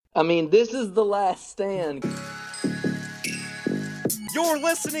I mean, this is the last stand. You're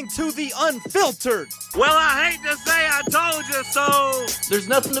listening to The Unfiltered. Well, I hate to say I told you so. There's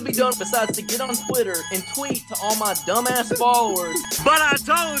nothing to be done besides to get on Twitter and tweet to all my dumbass followers. But I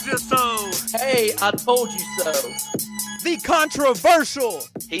told you so. Hey, I told you so. The Controversial.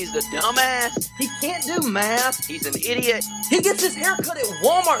 He's the dumbass. He can't do math. He's an idiot. He gets his haircut at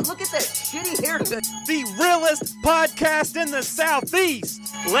Walmart. Look at that shitty haircut. The realest podcast in the Southeast.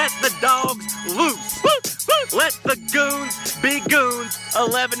 Let the dogs loose. Let the goons be goons.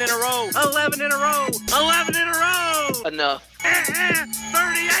 11 in a row. 11 in a row. 11 in a row. Enough.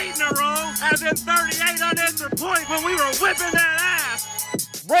 38 in a row. As in 38 unanswered points when we were whipping that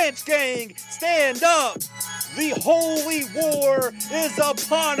ass. Ranch Gang, stand up. The holy war is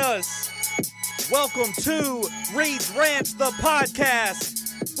upon us. Welcome to Reed's Ranch, the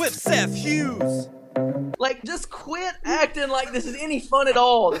podcast with Seth Hughes. Like, just quit acting like this is any fun at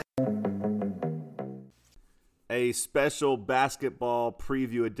all. A special basketball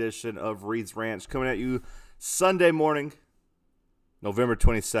preview edition of Reed's Ranch coming at you Sunday morning, November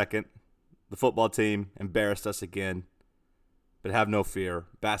 22nd. The football team embarrassed us again, but have no fear.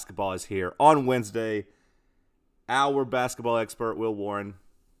 Basketball is here on Wednesday. Our basketball expert, Will Warren,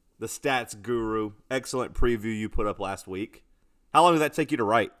 the stats guru, excellent preview you put up last week. How long did that take you to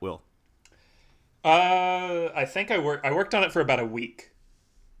write, Will? I think I worked on it for about a week,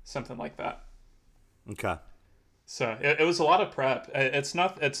 something like that. Okay. So it was a lot of prep. It's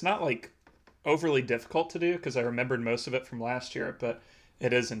not like overly difficult to do because I remembered most of it from last year, but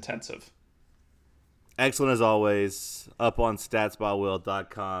it is intensive. Excellent as always. Up on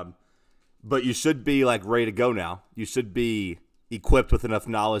statsbywill.com. But you should be like ready to go now. You should be equipped with enough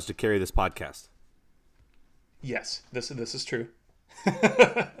knowledge to carry this podcast. Yes, this is true.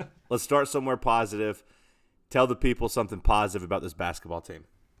 Let's start somewhere positive. Tell the people something positive about this basketball team.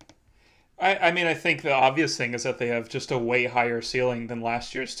 I mean, I think the obvious thing is that they have just a way higher ceiling than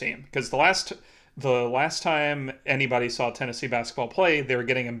last year's team. Because the last time anybody saw Tennessee basketball play, they were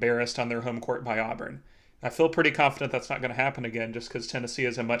getting embarrassed on their home court by Auburn. I feel pretty confident that's not going to happen again just because Tennessee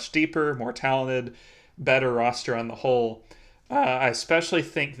is a much deeper, more talented, better roster on the whole. I especially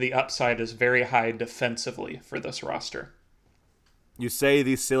think the upside is very high defensively for this roster. You say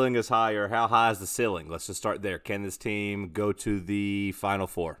the ceiling is higher. How high is the ceiling? Let's just start there. Can this team go to the Final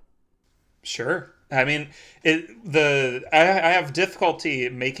Four? Sure. I mean, I have difficulty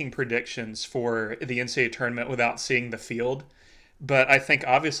making predictions for the NCAA tournament without seeing the field. But I think,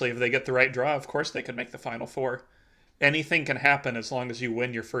 obviously, if they get the right draw, of course they could make the Final Four. Anything can happen as long as you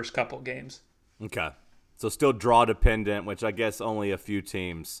win your first couple games. Okay. So still draw dependent, which I guess only a few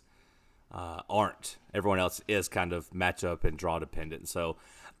teams aren't. Everyone else is kind of matchup and draw dependent. So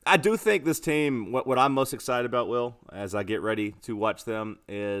I do think this team, what I'm most excited about, Will, as I get ready to watch them,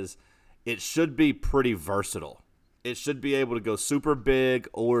 is it should be pretty versatile. It should be able to go super big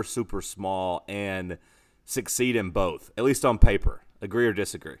or super small and succeed in both, at least on paper. Agree or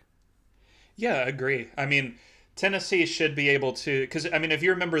disagree? Yeah, agree. I mean, Tennessee should be able to, because, I mean, if you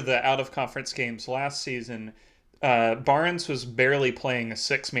remember the out-of-conference games last season, Barnes was barely playing a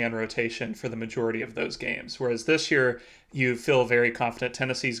six-man rotation for the majority of those games, whereas this year you feel very confident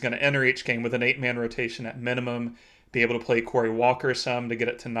Tennessee's going to enter each game with an eight-man rotation at minimum, be able to play Corey Walker some to get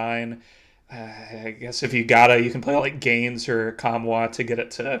it to 9. I guess if you can play like Gaines or Kamwa to get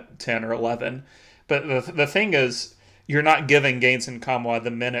it to 10 or 11. But the thing is, you're not giving Gaines and Kamwa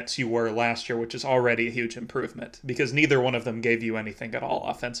the minutes you were last year, which is already a huge improvement because neither one of them gave you anything at all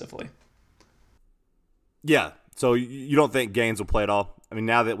offensively. Yeah. So you don't think Gaines will play at all? I mean,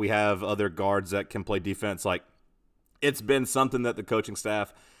 now that we have other guards that can play defense, like it's been something that the coaching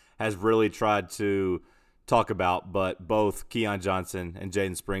staff has really tried to talk about, but both Keon Johnson and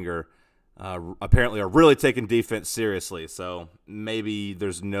Jaden Springer apparently are really taking defense seriously. So maybe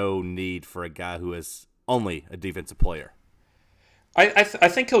there's no need for a guy who is only a defensive player. I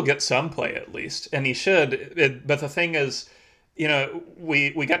think he'll get some play at least, and he should. But the thing is, you know,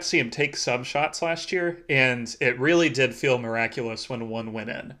 we got to see him take some shots last year, and it really did feel miraculous when one went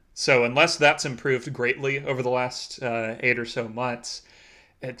in. So unless that's improved greatly over the last 8 or so months,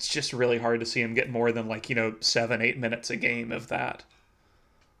 it's just really hard to see him get more than 7-8 minutes a game of that.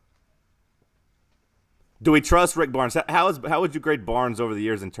 Do we trust Rick Barnes? How would you grade Barnes over the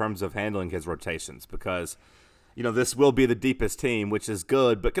years in terms of handling his rotations? Because, you know, this will be the deepest team, which is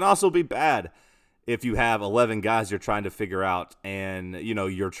good, but can also be bad if you have 11 guys you're trying to figure out and, you know,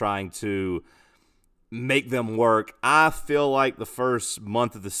 you're trying to make them work. I feel like the first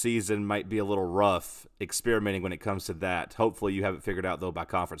month of the season might be a little rough experimenting when it comes to that. Hopefully you have it figured out, though, by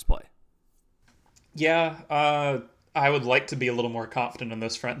conference play. Yeah, I would like to be a little more confident on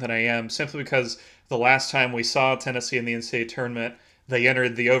this front than I am, simply because the last time we saw Tennessee in the NCAA tournament, they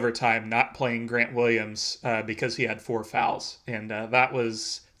entered the overtime not playing Grant Williams because he had 4 fouls, and that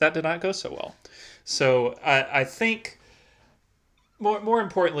did not go so well. So I think more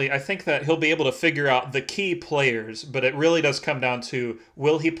importantly, I think that he'll be able to figure out the key players, but it really does come down to,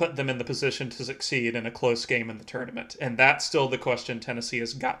 will he put them in the position to succeed in a close game in the tournament? And that's still the question Tennessee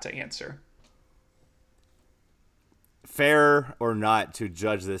has got to answer. Fair or not to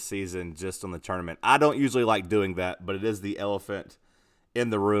judge this season just on the tournament? I don't usually like doing that, but it is the elephant in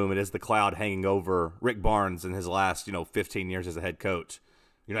the room. It is the cloud hanging over Rick Barnes in his last, 15 years as a head coach.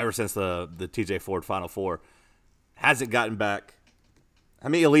 Ever since the TJ Ford Final Four. Hasn't gotten back. How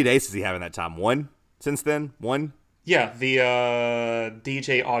many Elite Eights does he have in that time? 1 since then? 1? Yeah, the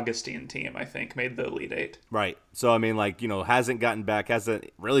DJ Augustine team, I think, made the Elite Eight. Right. So, hasn't gotten back,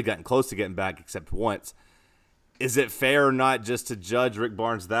 hasn't really gotten close to getting back except once. Is it fair or not just to judge Rick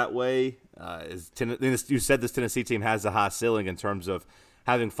Barnes that way? You said this Tennessee team has a high ceiling in terms of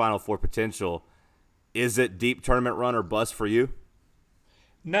having Final Four potential. Is it deep tournament run or bust for you?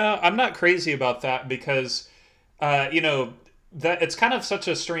 No, I'm not crazy about that because, that it's kind of such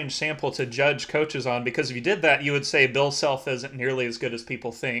a strange sample to judge coaches on, because if you did that, you would say Bill Self isn't nearly as good as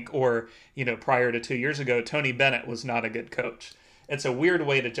people think, or, prior to 2 years ago, Tony Bennett was not a good coach. It's a weird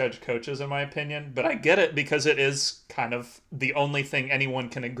way to judge coaches, in my opinion, but I get it because it is kind of the only thing anyone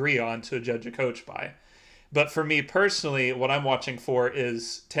can agree on to judge a coach by. But for me personally, what I'm watching for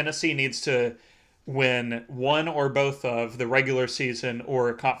is Tennessee needs to win one or both of the regular season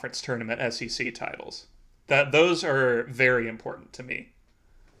or conference tournament SEC titles. Those are very important to me.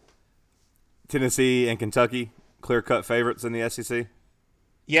 Tennessee and Kentucky, clear-cut favorites in the SEC?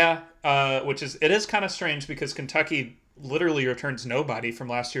 Yeah, it is kind of strange because Kentucky literally returns nobody from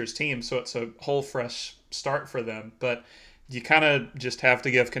last year's team, so it's a whole fresh start for them. But you kind of just have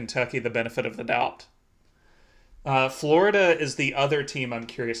to give Kentucky the benefit of the doubt. Florida is the other team I'm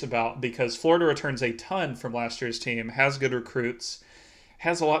curious about because Florida returns a ton from last year's team, has good recruits,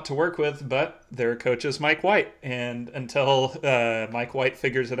 has a lot to work with, but their coach is Mike White. And until Mike White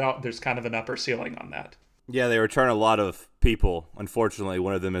figures it out, there's kind of an upper ceiling on that. Yeah, they return a lot of people. Unfortunately,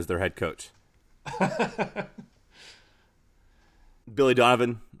 one of them is their head coach. Billy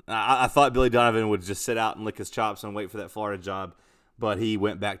Donovan. I thought Billy Donovan would just sit out and lick his chops and wait for that Florida job, but he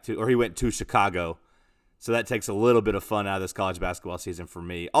went to Chicago. So that takes a little bit of fun out of this college basketball season for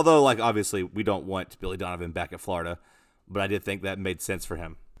me. Although, obviously, we don't want Billy Donovan back at Florida, but I did think that made sense for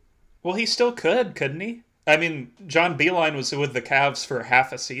him. Well, he still couldn't he? I mean, John Beilein was with the Cavs for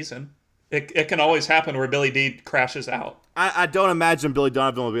half a season. It can always happen where Billy D crashes out. I don't imagine Billy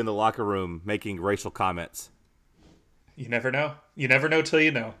Donovan will be in the locker room making racial comments. You never know. You never know till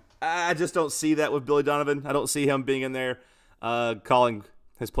you know. I just don't see that with Billy Donovan. I don't see him being in there calling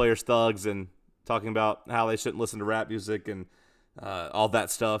his players thugs and talking about how they shouldn't listen to rap music and all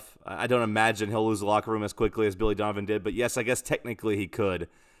that stuff. I don't imagine he'll lose the locker room as quickly as Billy Donovan did. But, yes, I guess technically he could.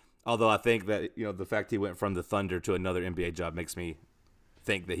 Although I think that, the fact he went from the Thunder to another NBA job makes me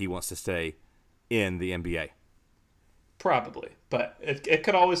think that he wants to stay in the NBA. Probably. But it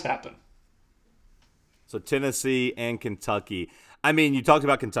could always happen. So Tennessee and Kentucky. I mean, you talked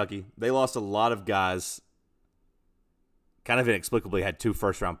about Kentucky. They lost a lot of guys. Kind of inexplicably had 2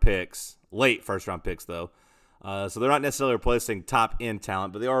 first-round picks. Late first-round picks, though. So they're not necessarily replacing top-end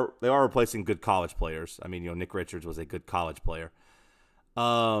talent, but they are replacing good college players. I mean, Nick Richards was a good college player.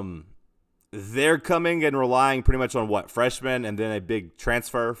 They're coming and relying pretty much on freshmen and then a big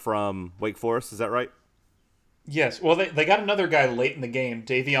transfer from Wake Forest. Is that right? Yes. Well, they got another guy late in the game,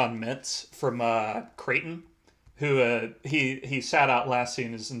 Davion Mintz from Creighton, who he sat out last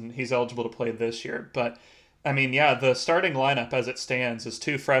season and he's eligible to play this year. But I mean, yeah, the starting lineup as it stands is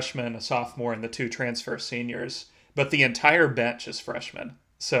 2 freshmen, a sophomore, and the 2 transfer seniors. But the entire bench is freshmen.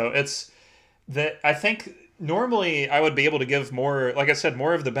 So it's that I think normally I would be able to give more, like I said,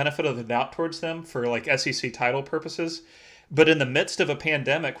 more of the benefit of the doubt towards them for SEC title purposes. But in the midst of a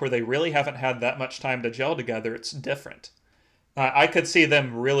pandemic where they really haven't had that much time to gel together, it's different. I could see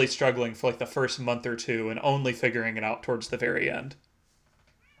them really struggling for the first month or 2 and only figuring it out towards the very end.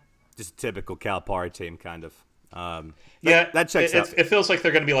 Just a typical Calipari team, kind of. That checks out. It feels like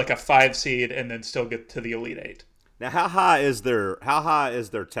they're going to be a 5 seed and then still get to the Elite 8. Now, how high is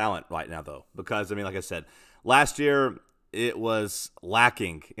their talent right now, though? Because, I mean, like I said, last year it was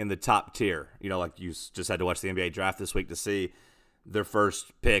lacking in the top tier. You just had to watch the NBA draft this week to see their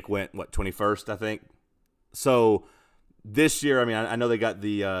first pick went, 21st, I think. So this year, I mean, I know they got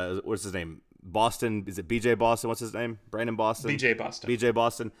the, what's his name? Boston. Is it BJ Boston? What's his name? Brandon Boston? BJ Boston. BJ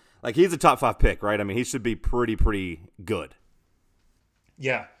Boston. Like, he's a top 5 pick, right? I mean, he should be pretty good.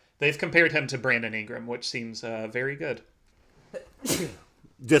 Yeah, they've compared him to Brandon Ingram, which seems very good.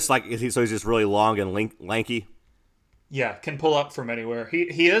 Just like, he's just really long and lanky. Yeah, can pull up from anywhere.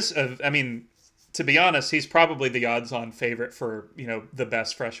 He is, I mean, to be honest, he's probably the odds-on favorite for, the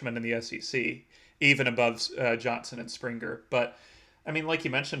best freshman in the SEC, even above Johnson and Springer. But, I mean, like you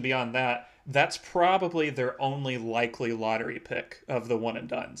mentioned, beyond that, that's probably their only likely lottery pick of the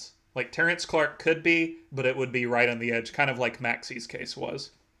one-and-dones. Like, Terrence Clark could be, but it would be right on the edge, kind of like Maxey's case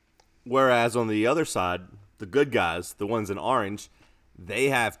was. Whereas on the other side, the good guys, the ones in orange, they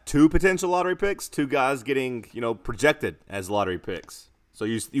have 2 potential lottery picks, 2 guys getting, projected as lottery picks. So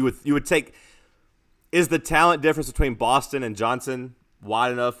you would take – is the talent difference between Boston and Johnson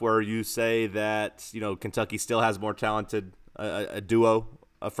wide enough where you say that, Kentucky still has more talented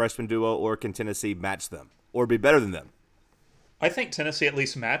a freshman duo, or can Tennessee match them or be better than them? I think Tennessee at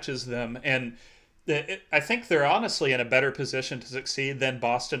least matches them, and I think they're honestly in a better position to succeed than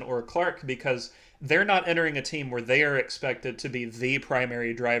Boston or Clark because they're not entering a team where they are expected to be the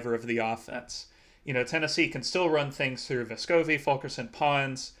primary driver of the offense. Tennessee can still run things through Vescovi, Fulkerson,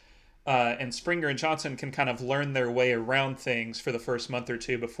 Pons, and Springer and Johnson can kind of learn their way around things for the first month or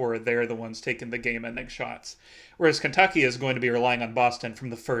two before they're the ones taking the game-ending shots. Whereas Kentucky is going to be relying on Boston from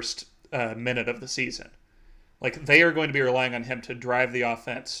the first minute of the season. Like, they are going to be relying on him to drive the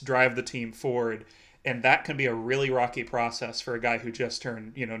offense, drive the team forward, and that can be a really rocky process for a guy who just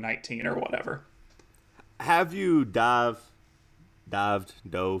turned, 19 or whatever. Have you dove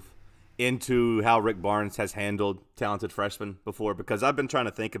into how Rick Barnes has handled talented freshmen before? Because I've been trying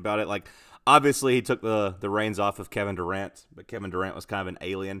to think about it. Like, obviously he took the reins off of Kevin Durant, but Kevin Durant was kind of an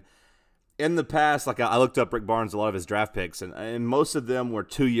alien. In the past, like, I looked up Rick Barnes, a lot of his draft picks, and most of them were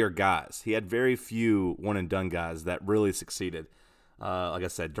 2-year guys. He had very few one-and-done guys that really succeeded. Like I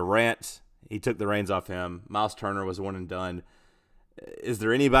said, Durant, he took the reins off him. Miles Turner was one-and-done. Is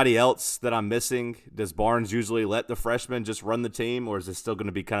there anybody else that I'm missing? Does Barnes usually let the freshmen just run the team, or is it still going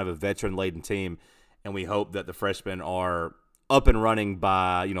to be kind of a veteran-laden team, and we hope that the freshmen are up and running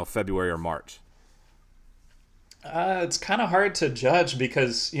by, February or March? It's kind of hard to judge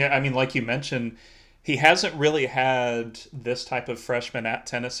because, like you mentioned, he hasn't really had this type of freshman at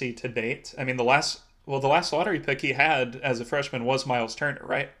Tennessee to date. I mean, the last lottery pick he had as a freshman was Miles Turner,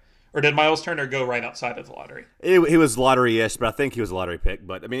 right? Or did Miles Turner go right outside of the lottery? He was lottery-ish, but I think he was a lottery pick.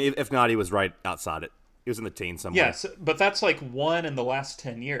 But, I mean, if not, he was right outside it. He was in the teens somewhere. Yes, but that's like one in the last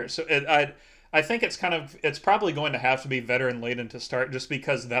 10 years. So I think it's probably going to have to be veteran-laden to start just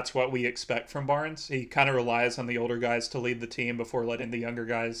because that's what we expect from Barnes. He kind of relies on the older guys to lead the team before letting the younger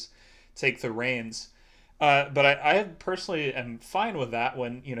guys take the reins. But I personally am fine with that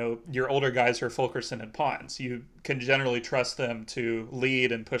when, your older guys are Fulkerson and Pons. You can generally trust them to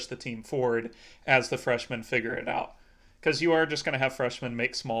lead and push the team forward as the freshmen figure it out. Because you are just going to have freshmen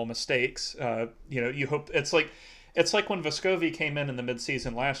make small mistakes. You hope it's like when Vescovi came in the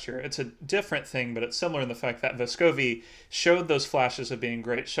midseason last year. It's a different thing, but it's similar in the fact that Vescovi showed those flashes of being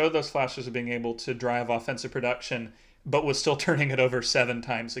great, showed those flashes of being able to drive offensive production, but was still turning it over 7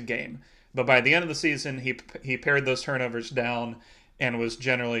 times a game. But by the end of the season, he pared those turnovers down and was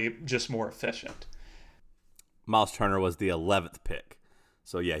generally just more efficient. Miles Turner was the 11th pick.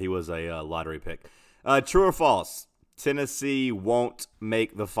 So, yeah, he was a lottery pick. True or false? Tennessee won't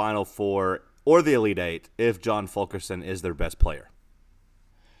make the Final Four or the Elite Eight if John Fulkerson is their best player.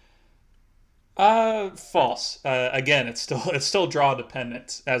 False. Again, it's still draw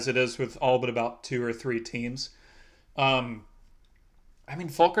dependent, as it is with all but about 2 or 3 teams.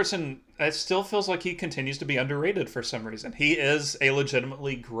 Fulkerson, it still feels like he continues to be underrated for some reason. He is a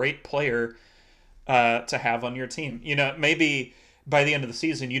legitimately great player to have on your team. Maybe by the end of the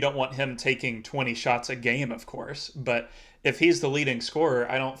season, you don't want him taking 20 shots a game, of course, but if he's the leading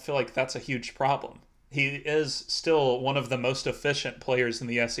scorer, I don't feel like that's a huge problem. He is still one of the most efficient players in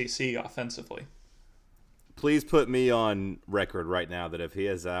the SEC offensively. Please put me on record right now that if he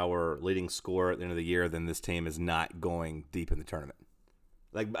is our leading scorer at the end of the year, then this team is not going deep in the tournament.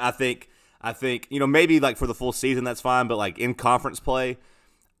 Like, I think, maybe like for the full season, that's fine. But like in conference play,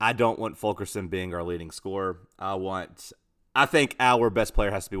 I don't want Fulkerson being our leading scorer. I think our best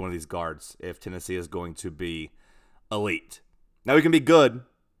player has to be one of these guards if Tennessee is going to be elite. Now, we can be good.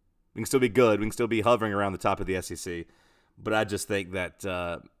 We can still be good. We can still be hovering around the top of the SEC. But I just think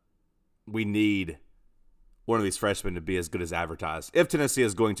that we need one of these freshmen to be as good as advertised if Tennessee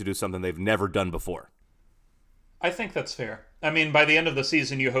is going to do something they've never done before. I think that's fair. By the end of the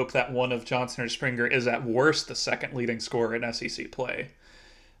season, you hope that one of Johnson or Springer is at worst the second leading scorer in SEC play.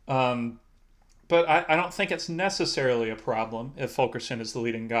 But but I don't think it's necessarily a problem if Fulkerson is the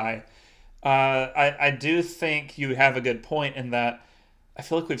leading guy. I do think you have a good point in that I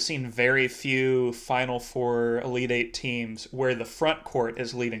feel like we've seen very few Final Four Elite Eight teams where the front court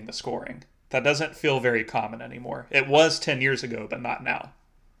is leading the scoring. That doesn't feel very common anymore. It was 10 years ago, but not now.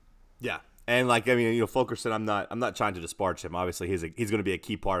 Yeah. And like, I mean, Fulkerson, I'm not trying to disparage him. Obviously, he's going to be a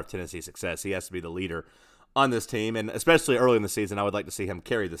key part of Tennessee's success. He has to be the leader on this team, and especially early in the season, I would like to see him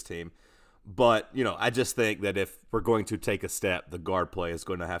carry this team. But, I just think that if we're going to take a step, the guard play is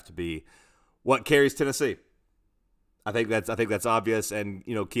going to have to be what carries Tennessee. I think that's obvious. And,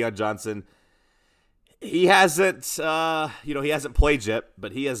 Keon Johnson, he hasn't played yet,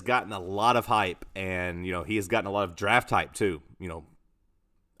 but he has gotten a lot of hype, and, he has gotten a lot of draft hype too.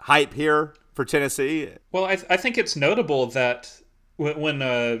 Hype here for Tennessee. Well, I think it's notable that when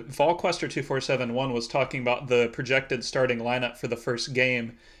VolQuester2471 was talking about the projected starting lineup for the first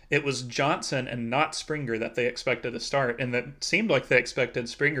game, it was Johnson and not Springer that they expected to start, and that seemed like they expected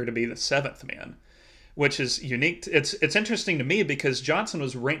Springer to be the seventh man, which is unique. It's interesting to me because Johnson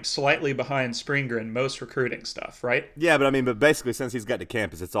was ranked slightly behind Springer in most recruiting stuff, right? Yeah, but basically since he's got to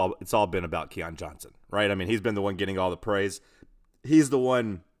campus, it's all been about Keon Johnson, right? I mean, he's been the one getting all the praise. He's the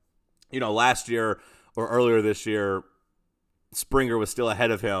one, last year or earlier this year, Springer was still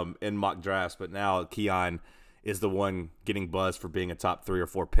ahead of him in mock drafts, but now Keon is the one getting buzzed for being a top 3 or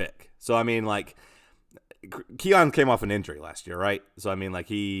 4 pick. So, I mean, like, Keon came off an injury last year, right? So, I mean, like,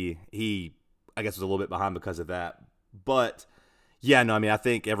 he I guess was a little bit behind because of that. But, yeah, no, I mean, I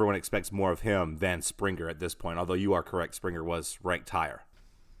think everyone expects more of him than Springer at this point, although you are correct, Springer was ranked higher.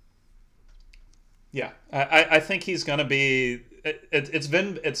 Yeah, I think he's going to be it's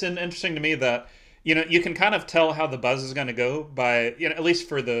interesting to me that, you can kind of tell how the buzz is going to go by, at least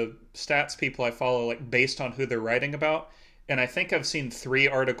for the stats people I follow, like based on who they're writing about. And I think I've seen 3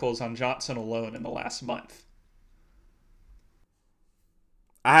 articles on Johnson alone in the last month.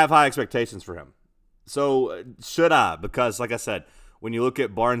 I have high expectations for him. So should I? Because like I said, when you look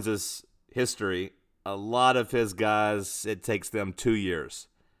at Barnes's history, a lot of his guys, it takes them 2 years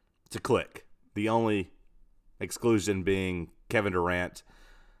to click. The only exclusion being Kevin Durant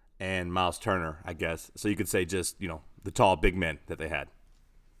and Miles Turner, I guess. So you could say just, the tall big men that they had.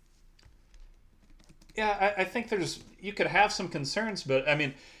 Yeah, I think you could have some concerns, but I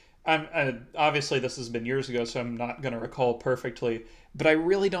mean, obviously this has been years ago, so I'm not going to recall perfectly, but I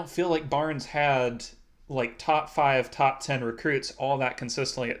really don't feel like Barnes had like top 5, top 10 recruits all that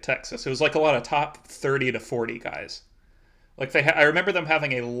consistently at Texas. It was like a lot of top 30 to 40 guys. Like I remember them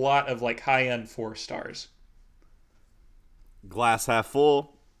having a lot of like high-end 4-stars. Glass half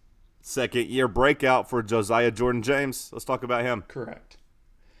full. Second-year breakout for Josiah Jordan-James. Let's talk about him. Correct.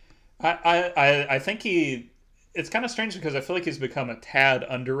 I think it's kind of strange because I feel like he's become a tad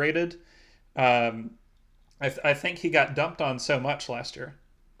underrated. I think he got dumped on so much last year.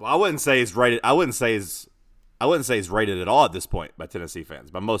 Well, I wouldn't say he's rated. I wouldn't say he's rated at all at this point by Tennessee fans,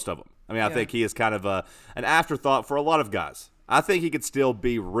 by most of them. I mean, I think he is kind of an afterthought for a lot of guys. I think he could still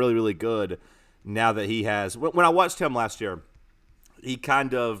be really, really good now that he has. When I watched him last year, he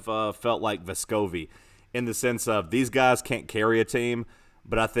kind of felt like Vescovi in the sense of these guys can't carry a team,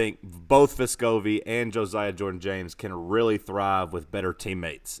 but I think both Vescovi and Josiah Jordan-James can really thrive with better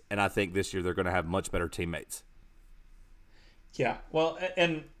teammates, and I think this year they're going to have much better teammates. Yeah, well,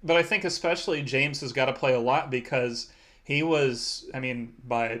 but I think especially James has got to play a lot because he was, I mean,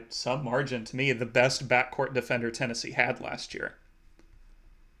 by some margin to me, the best backcourt defender Tennessee had last year.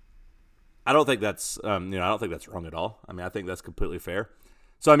 I don't think that's I don't think that's wrong at all. I mean, I think that's completely fair.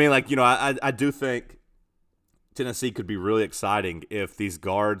 So I mean, like, I do think Tennessee could be really exciting if these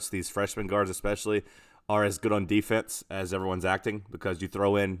guards, these freshman guards especially, are as good on defense as everyone's acting, because you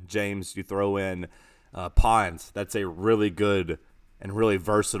throw in James, you throw in Pons. That's a really good and really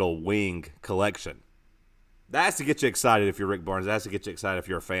versatile wing collection. That has to get you excited if you're Rick Barnes. That has to get you excited if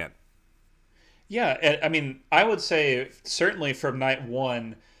you're a fan. Yeah, I mean, I would say certainly from night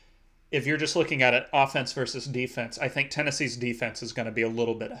one, if you're just looking at it offense versus defense, I think Tennessee's defense is going to be a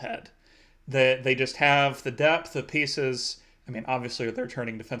little bit ahead. They just have the depth, the pieces. I mean, obviously their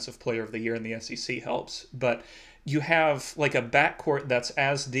turning defensive player of the year in the SEC helps, but you have like a backcourt that's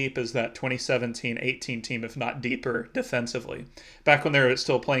as deep as that 2017-18 team, if not deeper defensively. Back when they were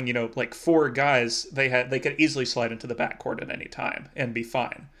still playing, like 4 guys, they could easily slide into the backcourt at any time and be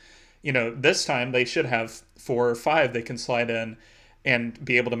fine. This time they should have 4 or 5 they can slide in and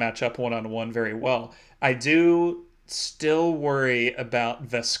be able to match up one-on-one very well. I do still worry about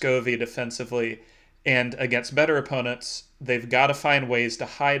Vescovi defensively, and against better opponents, they've got to find ways to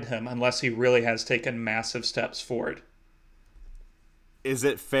hide him unless he really has taken massive steps forward. Is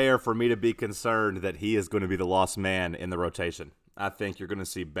it fair for me to be concerned that he is going to be the lost man in the rotation? I think you're going to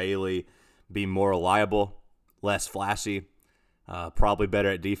see Bailey be more reliable, less flashy, probably better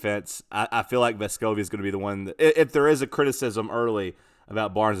at defense. I feel like Vescovi is going to be the one that, if there is a criticism early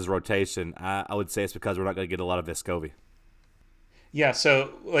about Barnes' rotation, I would say it's because we're not going to get a lot of Vescovi. Yeah,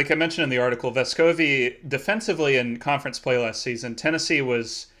 so like I mentioned in the article, Vescovi defensively in conference play last season, Tennessee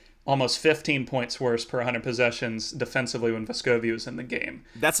was almost 15 points worse per 100 possessions defensively when Vescovi was in the game.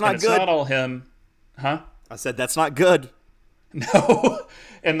 That's not and good. It's not all him. Huh? I said that's not good. No.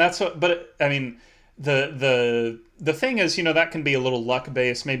 And that's what, but I mean, the thing is, that can be a little luck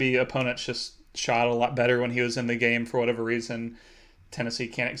based. Maybe opponents just shot a lot better when he was in the game for whatever reason. Tennessee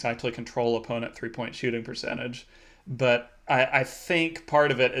can't exactly control opponent 3-point shooting percentage. But I think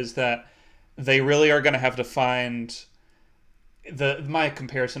part of it is that they really are going to have to find my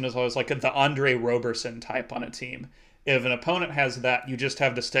comparison is always like the Andre Roberson type on a team. If an opponent has that, you just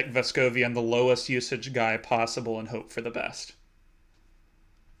have to stick Vescovi on the lowest usage guy possible and hope for the best.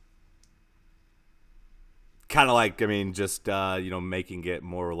 Kind of like, just making it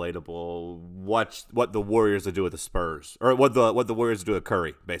more relatable. Watch what the Warriors would do with the Spurs, or what the Warriors would do with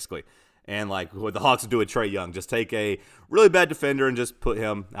Curry, basically, and like what the Hawks would do with Trae Young. Just take a really bad defender and just put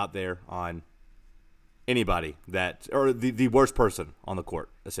him out there on anybody or the worst person on the court,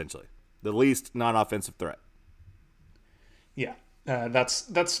 essentially, the least non-offensive threat. Yeah, that's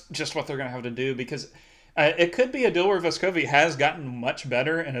just what they're going to have to do because. It could be a deal where Vescovi has gotten much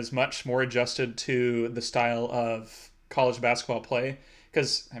better and is much more adjusted to the style of college basketball play.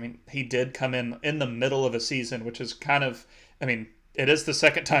 Because, he did come in the middle of a season, which is kind of, it is the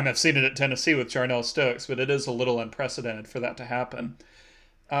second time I've seen it at Tennessee with Jarnell Stokes, but it is a little unprecedented for that to happen.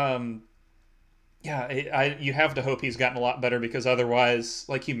 You have to hope he's gotten a lot better because otherwise,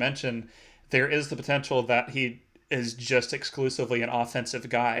 like you mentioned, there is the potential that he is just exclusively an offensive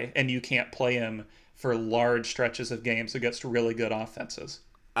guy and you can't play him for large stretches of games against really good offenses.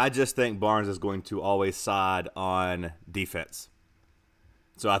 I just think Barnes is going to always side on defense.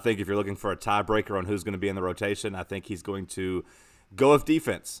 So I think if you're looking for a tiebreaker on who's going to be in the rotation, I think he's going to go with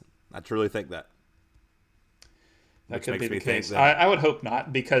defense. I truly think that. That could be the case. I would hope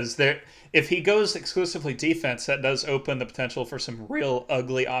not, because if he goes exclusively defense, that does open the potential for some real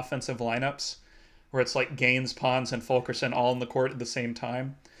ugly offensive lineups where it's like Gaines, Pons, and Fulkerson all in the court at the same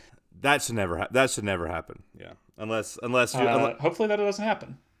time. That should never happen. Yeah, unless hopefully that doesn't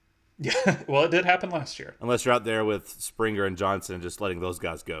happen. Yeah, well, it did happen last year. Unless you're out there with Springer and Johnson and just letting those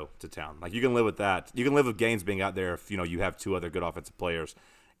guys go to town, like you can live with that. You can live with Gaines being out there if you have two other good offensive players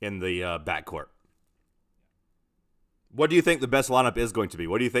in the backcourt. What do you think the best lineup is going to be?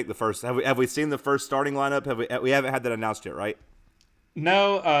 What do you think the first? Have we seen the first starting lineup? We haven't had that announced yet, right?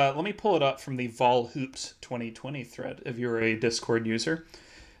 No. Let me pull it up from the Vol Hoops 2020 thread if you're a Discord user.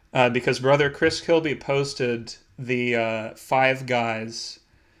 Because brother Chris Kilby posted the 5 guys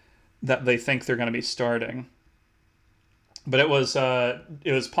that they think they're going to be starting. But it was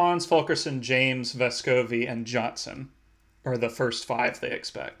Pons, Fulkerson, James, Vescovi, and Johnson are the first 5 they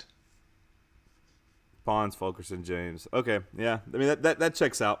expect. Pons, Fulkerson, James. Okay, yeah. That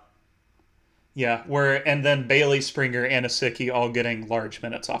checks out. Yeah, and then Bailey, Springer, and Asicki all getting large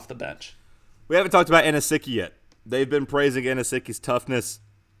minutes off the bench. We haven't talked about Asicki yet. They've been praising Asicki's toughness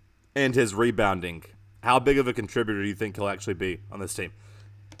and his rebounding. How big of a contributor do you think he'll actually be on this team?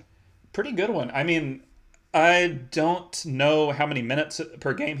 Pretty good one. I don't know how many minutes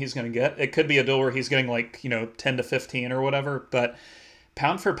per game he's going to get. It could be a deal where he's getting 10 to 15 or whatever, but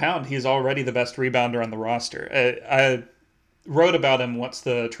pound for pound, he's already the best rebounder on the roster. I wrote about him once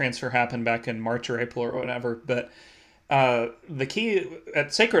the transfer happened back in March or April or whatever, but the key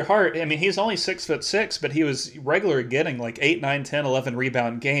at Sacred Heart, he's only 6'6", but he was regularly getting 8, 9, 10, 11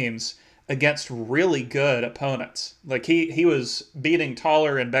 rebound games against really good opponents. He was beating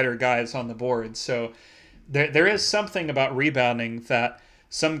taller and better guys on the board. So there is something about rebounding that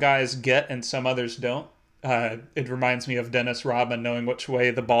some guys get and some others don't. It reminds me of Dennis Rodman knowing which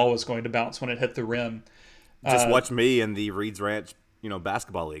way the ball was going to bounce when it hit the rim. Just watch me in the Reed's Ranch,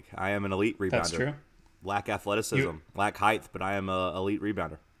 basketball league. I am an elite rebounder. That's true. Lack athleticism, lack height, but I am a elite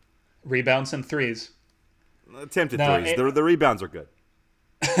rebounder. Rebounds and threes. Attempted threes. The rebounds are good.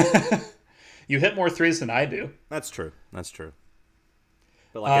 You hit more threes than I do. That's true. But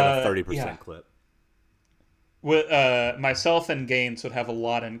at a 30% clip. Myself and Gaines would have a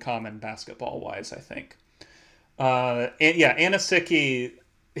lot in common basketball-wise, I think. Asicki,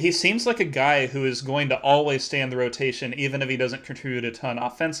 he seems like a guy who is going to always stay in the rotation, even if he doesn't contribute a ton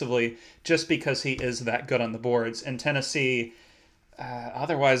offensively, just because he is that good on the boards. And Tennessee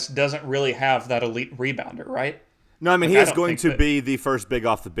otherwise doesn't really have that elite rebounder, right? No, I mean, Like, he I is don't going think to that- be the first big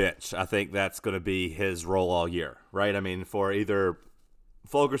off the bench. I think that's going to be his role all year, right? I mean, for either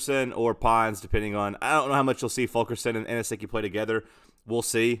Fulkerson or Pons, depending on – I don't know how much you'll see Fulkerson and Anosike play together. We'll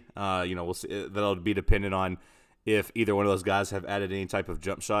see. We'll see. That'll be dependent on if either one of those guys have added any type of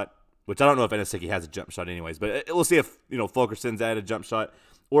jump shot, which I don't know if Anosike has a jump shot anyways. But we'll see if, Fulkerson's added a jump shot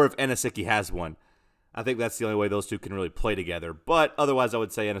or if Anosike has one. I think that's the only way those two can really play together. But otherwise, I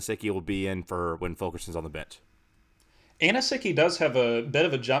would say Anosike will be in for when Fulkerson's on the bench. Anosike does have a bit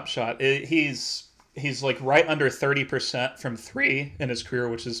of a jump shot. He's like right under 30% from 3 in his career,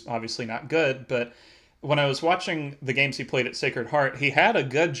 which is obviously not good. But when I was watching the games he played at Sacred Heart, he had a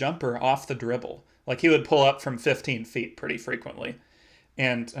good jumper off the dribble. Like, he would pull up from 15 feet pretty frequently.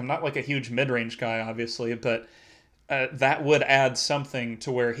 And I'm not like a huge mid-range guy, obviously, but that would add something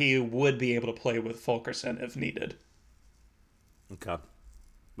to where he would be able to play with Fulkerson if needed. Okay.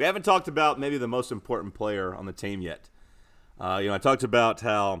 We haven't talked about maybe the most important player on the team yet. I talked about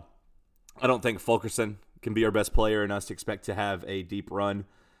how I don't think Fulkerson can be our best player and us expect to have a deep run.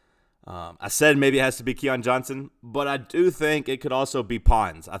 I said maybe it has to be Keon Johnson, but I do think it could also be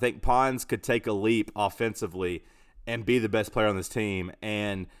Pons. I think Pons could take a leap offensively and be the best player on this team.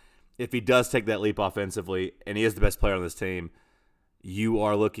 And if he does take that leap offensively and he is the best player on this team, you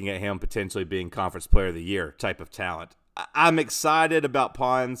are looking at him potentially being Conference Player of the Year type of talent. I'm excited about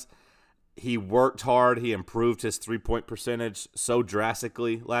Pons. He worked hard. He improved his three-point percentage so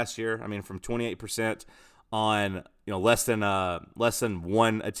drastically last year. I mean, from 28% on less than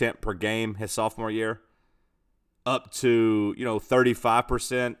one attempt per game his sophomore year, up to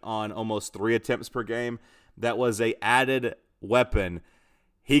 35% on almost 3 attempts per game. That was a added weapon.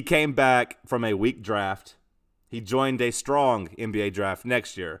 He came back from a weak draft. He joined a strong NBA draft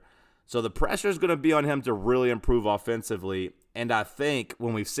next year. So the pressure is going to be on him to really improve offensively. And I think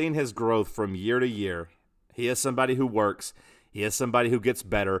when we've seen his growth from year to year, he is somebody who works. He is somebody who gets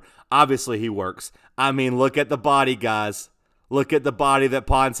better. Obviously, he works. I mean, look at the body, guys. Look at the body that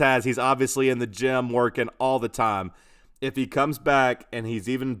Pons has. He's obviously in the gym working all the time. If he comes back and he's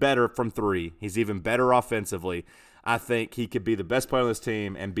even better from 3, he's even better offensively, I think he could be the best player on this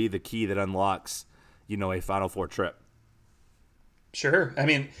team and be the key that unlocks, a Final Four trip. Sure. I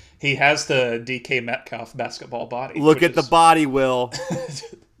mean, he has the DK Metcalf basketball body. Look at the body, Will.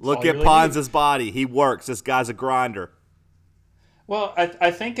 Look at really Pons' body. He works. This guy's a grinder. Well,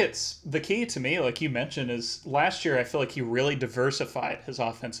 I think it's the key to me, like you mentioned, is last year I feel like he really diversified his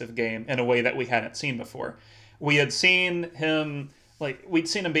offensive game in a way that we hadn't seen before. We had seen him, we'd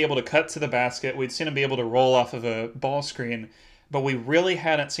seen him be able to cut to the basket. We'd seen him be able to roll off of a ball screen, but we really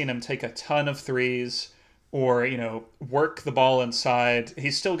hadn't seen him take a ton of threes or, work the ball inside.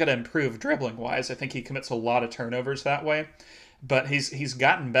 He's still got to improve dribbling-wise. I think he commits a lot of turnovers that way, but he's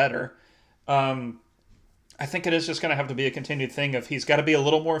gotten better. I think it is just going to have to be a continued thing of he's got to be a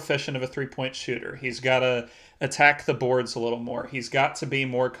little more efficient of a three-point shooter. He's got to attack the boards a little more. He's got to be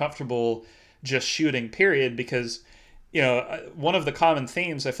more comfortable just shooting, period, because, one of the common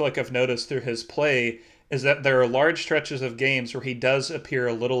themes I feel like I've noticed through his play is that there are large stretches of games where he does appear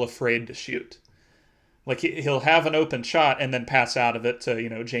a little afraid to shoot. Like, he'll have an open shot and then pass out of it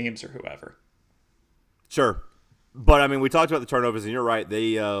to, James or whoever. Sure. But, I mean, we talked about the turnovers, and you're right.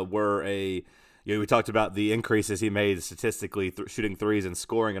 They were we talked about the increases he made statistically shooting threes and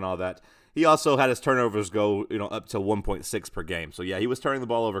scoring and all that. He also had his turnovers go, up to 1.6 per game. So, yeah, he was turning the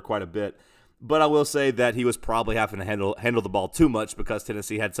ball over quite a bit. But I will say that he was probably having to handle the ball too much because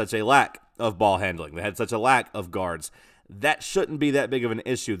Tennessee had such a lack of ball handling. They had such a lack of guards. That shouldn't be that big of an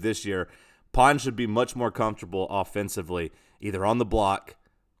issue this year. Pons should be much more comfortable offensively, either on the block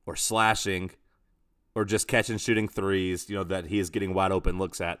or slashing or just catching, shooting threes, that he is getting wide open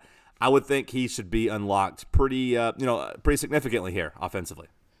looks at. I would think he should be unlocked pretty significantly here offensively.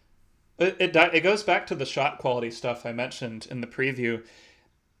 It goes back to the shot quality stuff I mentioned in the preview.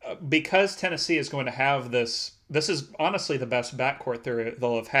 Because Tennessee is going to have this is honestly the best backcourt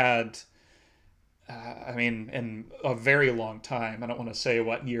they'll have had, in a very long time. I don't want to say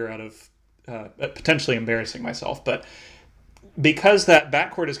what year out of potentially embarrassing myself, but because that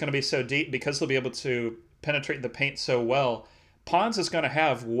backcourt is going to be so deep, because they'll be able to penetrate the paint so well, Pons is going to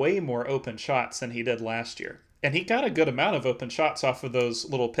have way more open shots than he did last year. And he got a good amount of open shots off of those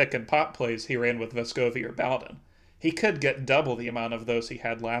little pick and pop plays he ran with Vescovi or Bowden. He could get double the amount of those he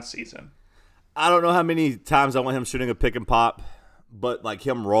had last season. I don't know how many times I want him shooting a pick and pop, but like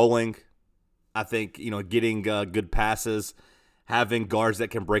him rolling, I think, getting good passes, having guards that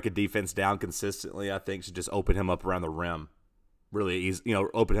can break a defense down consistently, I think should just open him up around the rim. Really easy,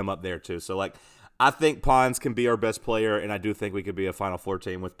 open him up there too. So I think Pons can be our best player, and I do think we could be a Final Four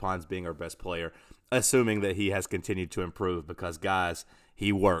team with Pons being our best player, assuming that he has continued to improve because, guys,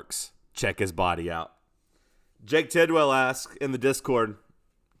 he works. Check his body out. Jake Tidwell asks in the Discord,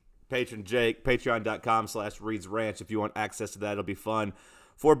 patron Jake, patreon.com/Reed's Ranch. If you want access to that, it'll be fun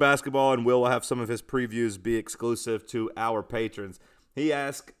for basketball, and Will have some of his previews be exclusive to our patrons. He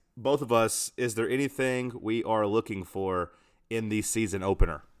asked both of us, is there anything we are looking for in the season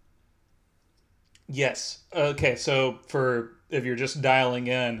opener? Yes. Okay, so if you're just dialing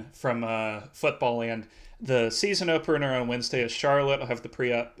in from football land, the season opener on Wednesday is Charlotte. I'll have the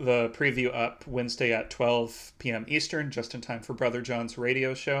preview up Wednesday at 12 p.m. Eastern, just in time for Brother John's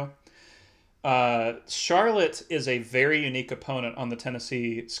radio show. Charlotte is a very unique opponent on the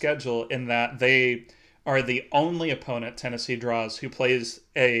Tennessee schedule in that they are the only opponent Tennessee draws who plays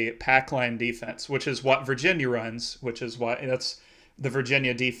a pack line defense, which is what Virginia runs, which is why that's the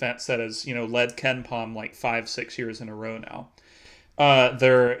Virginia defense that has, led KenPom like 5-6 years in a row now.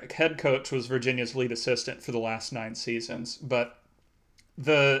 Their head coach was Virginia's lead assistant for the last 9 seasons. But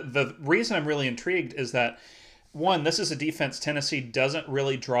the reason I'm really intrigued is that, one, this is a defense Tennessee doesn't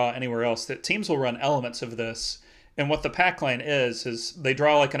really draw anywhere else. That teams will run elements of this. And what the pack line is they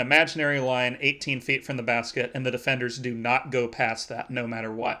draw like an imaginary line 18 feet from the basket, and the defenders do not go past that no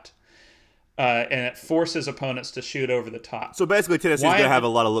matter what. And it forces opponents to shoot over the top. So basically, Tennessee's going to have a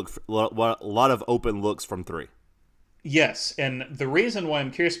lot of open looks from 3. Yes, and the reason why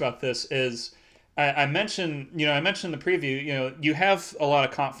I'm curious about this is I mentioned in the preview, you have a lot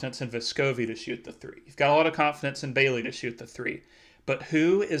of confidence in Vescovi to shoot the 3. You've got a lot of confidence in Bailey to shoot the 3. But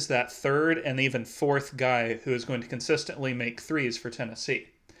who is that third and even fourth guy who is going to consistently make threes for Tennessee?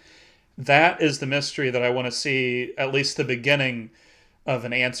 That is the mystery that I want to see at least the beginning of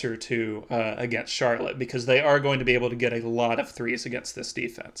an answer to against Charlotte, because they are going to be able to get a lot of threes against this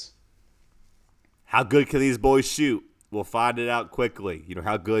defense. How good can these boys shoot? We'll find it out quickly.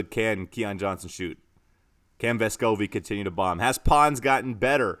 How good can Keon Johnson shoot? Can Vescovi continue to bomb? Has Pons gotten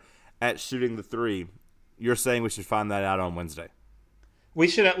better at shooting the 3? You're saying we should find that out on Wednesday. We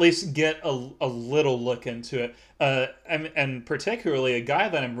should at least get a little look into it. And particularly a guy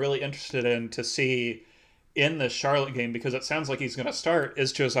that I'm really interested in to see in the Charlotte game, because it sounds like he's going to start,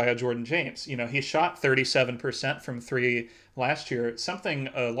 is Josiah Jordan-James. He shot 37% from 3 last year. Something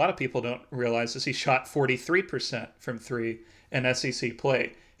a lot of people don't realize is he shot 43% from 3 in SEC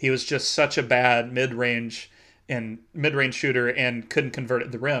play. He was just such a bad mid-range shooter and couldn't convert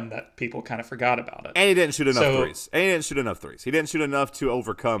at the rim that people kind of forgot about it. And he didn't shoot enough threes. He didn't shoot enough to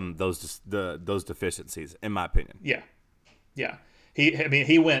overcome those deficiencies, in my opinion. Yeah.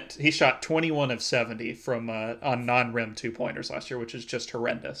 He shot 21 of 70 from on non-rim 2-pointers last year, which is just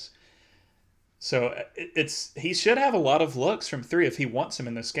horrendous. So he should have a lot of looks from 3 if he wants him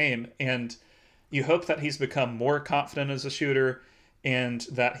in this game, and you hope that he's become more confident as a shooter and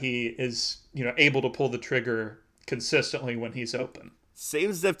that he is able to pull the trigger consistently when he's open.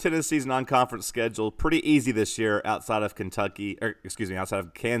 Seems as if Tennessee's non-conference schedule pretty easy this year outside of outside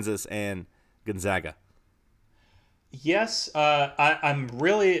of Kansas and Gonzaga. Yes, I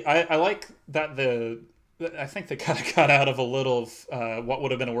like that I think they kind of got out of a little of what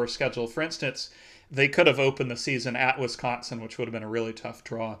would have been a worse schedule. For instance, they could have opened the season at Wisconsin, which would have been a really tough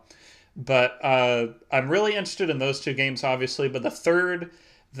draw. But I'm really interested in those 2 games, obviously. But the third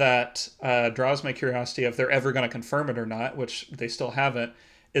that draws my curiosity, if they're ever going to confirm it or not, which they still haven't,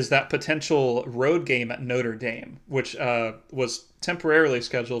 is that potential road game at Notre Dame, which was temporarily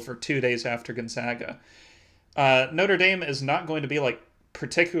scheduled for 2 days after Gonzaga. Notre Dame is not going to be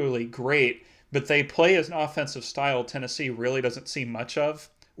particularly great, but they play as an offensive style Tennessee really doesn't see much of,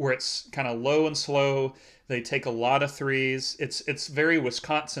 where it's kind of low and slow. They take a lot of threes. It's very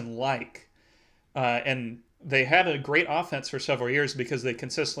Wisconsin-like. And they had a great offense for several years because they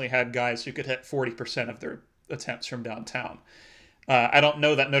consistently had guys who could hit 40% of their attempts from downtown. I don't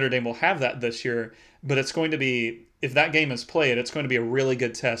know that Notre Dame will have that this year, but it's going to be, if that game is played, it's going to be a really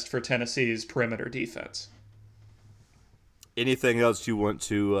good test for Tennessee's perimeter defense. Anything else you want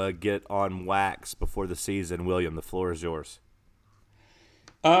to get on wax before the season, William? The floor is yours.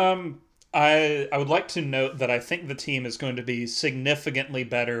 I would like to note that I think the team is going to be significantly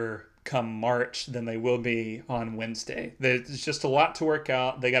better come March than they will be on Wednesday. There's just a lot to work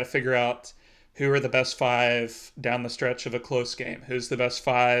out. They got to figure out who are the best 5 down the stretch of a close game. Who's the best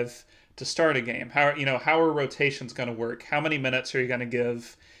 5 to start a game? How are rotations going to work? How many minutes are you going to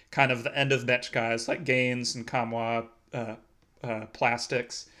give kind of the end of bench guys like Gaines and Kamwa,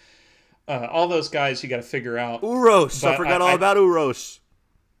 Plastics? All those guys you got to figure out. Uros, I forgot all about Uros.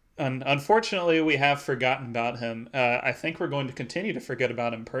 Unfortunately, we have forgotten about him. I think we're going to continue to forget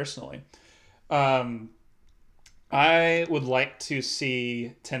about him personally. I would like to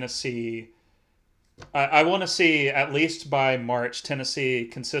see Tennessee. I want to see, at least by March, Tennessee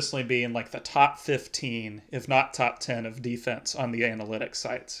consistently be in like the top 15, if not top 10 of defense on the analytics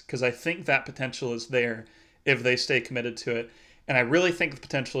sites. Because I think that potential is there if they stay committed to it. And I really think the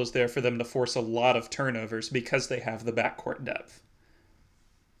potential is there for them to force a lot of turnovers because they have the backcourt depth.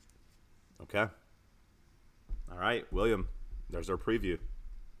 Okay. All right, William, there's our preview.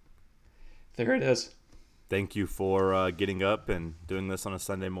 There it is. Thank you for getting up and doing this on a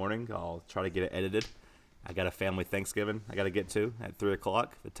Sunday morning. I'll try to get it edited. I got a family Thanksgiving I got to get to at 3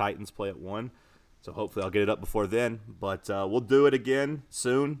 o'clock. The Titans play at 1, so hopefully I'll get it up before then. But we'll do it again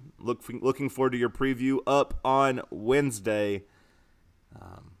soon. Looking forward to your preview up on Wednesday.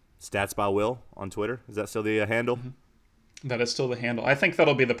 Stats by Will on Twitter. Is that still the handle? Mm-hmm. That is still the handle. I think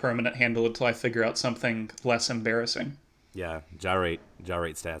that'll be the permanent handle until I figure out something less embarrassing. Yeah, Gyrate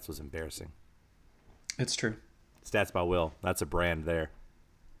Stats was embarrassing. It's true. Stats by Will. That's a brand there.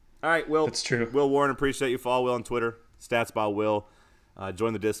 All right, Will. That's true. Will Warren, appreciate you. Follow Will on Twitter. Stats by Will.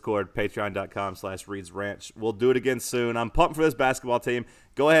 Join the Discord, patreon.com/ReedsRanch. We'll do it again soon. I'm pumped for this basketball team.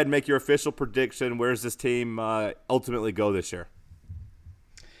 Go ahead and make your official prediction. Where does this team ultimately go this year?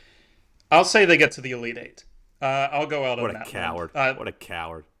 I'll say they get to the Elite Eight. I'll go out on that. What a coward. What a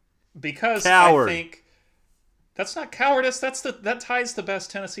coward. Because coward. I think that's not cowardice. That ties the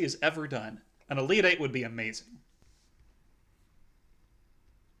best Tennessee has ever done. An Elite Eight would be amazing.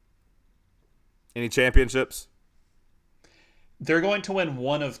 Any championships? They're going to win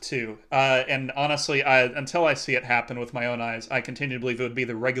one of two. And honestly, until I see it happen with my own eyes, I continue to believe it would be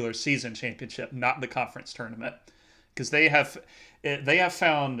the regular season championship, not the conference tournament. Because they have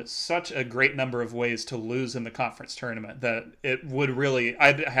found such a great number of ways to lose in the conference tournament that it would really,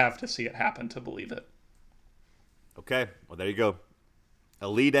 I'd have to see it happen to believe it. Okay, well, there you go.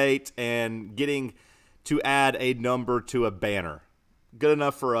 Elite Eight and getting to add a number to a banner. Good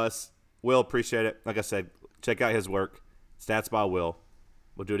enough for us. Will, appreciate it. Like I said, check out his work. Stats by Will.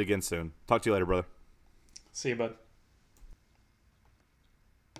 We'll do it again soon. Talk to you later, brother. See you, bud.